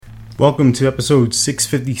Welcome to episode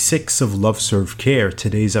 656 of Love Serve Care.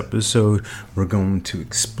 Today's episode, we're going to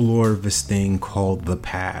explore this thing called the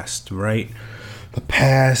past, right? The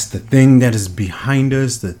past, the thing that is behind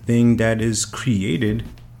us, the thing that is created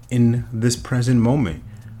in this present moment.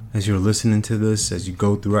 As you're listening to this, as you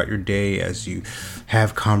go throughout your day, as you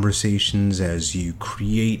have conversations, as you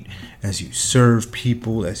create, as you serve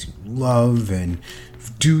people, as you love and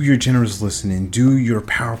do your generous listening, do your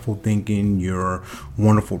powerful thinking, your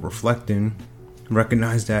wonderful reflecting,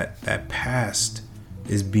 recognize that that past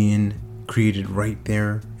is being created right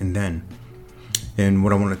there and then. And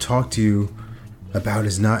what I want to talk to you about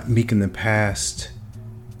is not making the past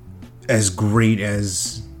as great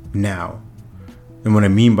as now. And what I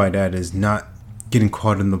mean by that is not getting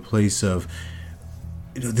caught in the place of,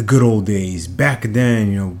 the good old days. Back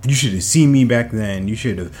then, you should have seen me back then. You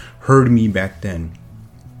should have heard me back then.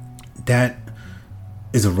 That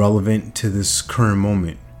is irrelevant to this current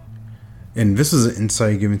moment. And this is an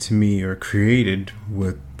insight given to me or created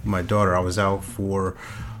with my daughter. I was out for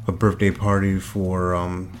a birthday party for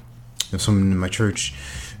someone in my church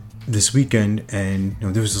this weekend, and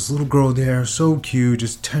there was this little girl there, so cute,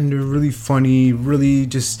 just tender, really funny, really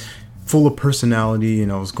just full of personality.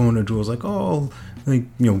 And I was going to, I was like,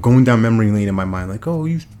 going down memory lane in my mind, like, oh,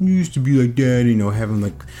 you used to be like that, having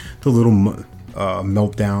like the little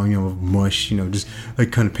meltdown, mush, just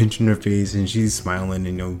like kind of pinching her face, and she's smiling,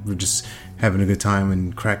 and we're just having a good time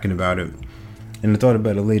and cracking about it. And I thought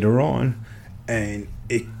about it later on, and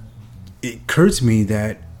it occurred to me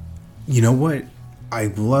that, what I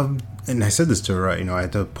love, and I said this to her, right? I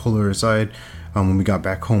had to pull her aside when we got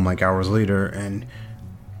back home, like hours later, and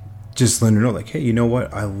just let her know, like, hey, you know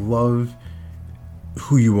what? I love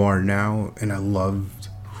who you are now, and I loved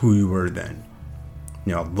who you were then.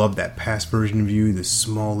 I love that past version of you, the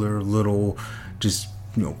smaller, little, just,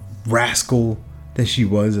 rascal that she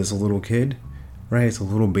was as a little kid, right? As a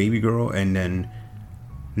little baby girl. And then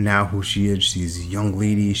now who she is, she's a young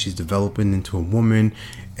lady, she's developing into a woman.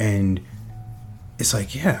 And it's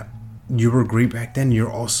like, yeah, you were great back then,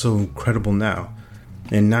 you're also incredible now.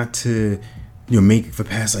 And not to, make the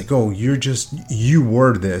past like, oh, you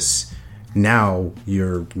were this. Now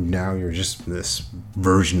you're just this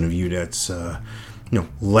version of you that's,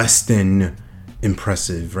 less than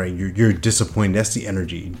impressive, right? You're disappointed. That's the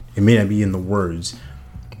energy. It may not be in the words,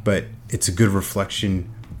 but it's a good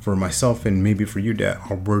reflection for myself and maybe for you that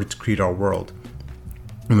our words create our world.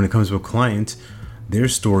 And when it comes to a client, their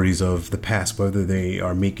stories of the past, whether they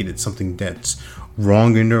are making it something that's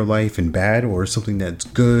wrong in their life and bad, or something that's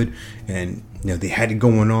good, and they had it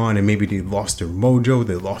going on, and maybe they lost their mojo,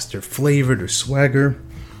 they lost their flavor, their swagger.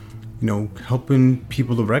 Helping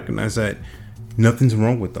people to recognize that nothing's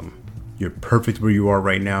wrong with them. You're perfect where you are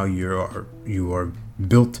right now. You've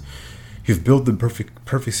built the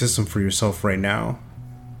perfect system for yourself right now.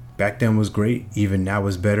 Back then was great. Even now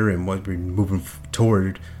is better, and what we're moving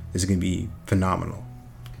toward is going to be phenomenal.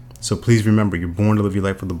 So please remember, you're born to live your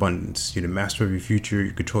life with abundance. You're the master of your future.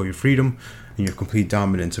 You control your freedom, and you have complete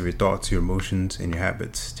dominance of your thoughts, your emotions, and your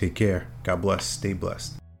habits. Take care. God bless. Stay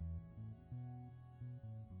blessed.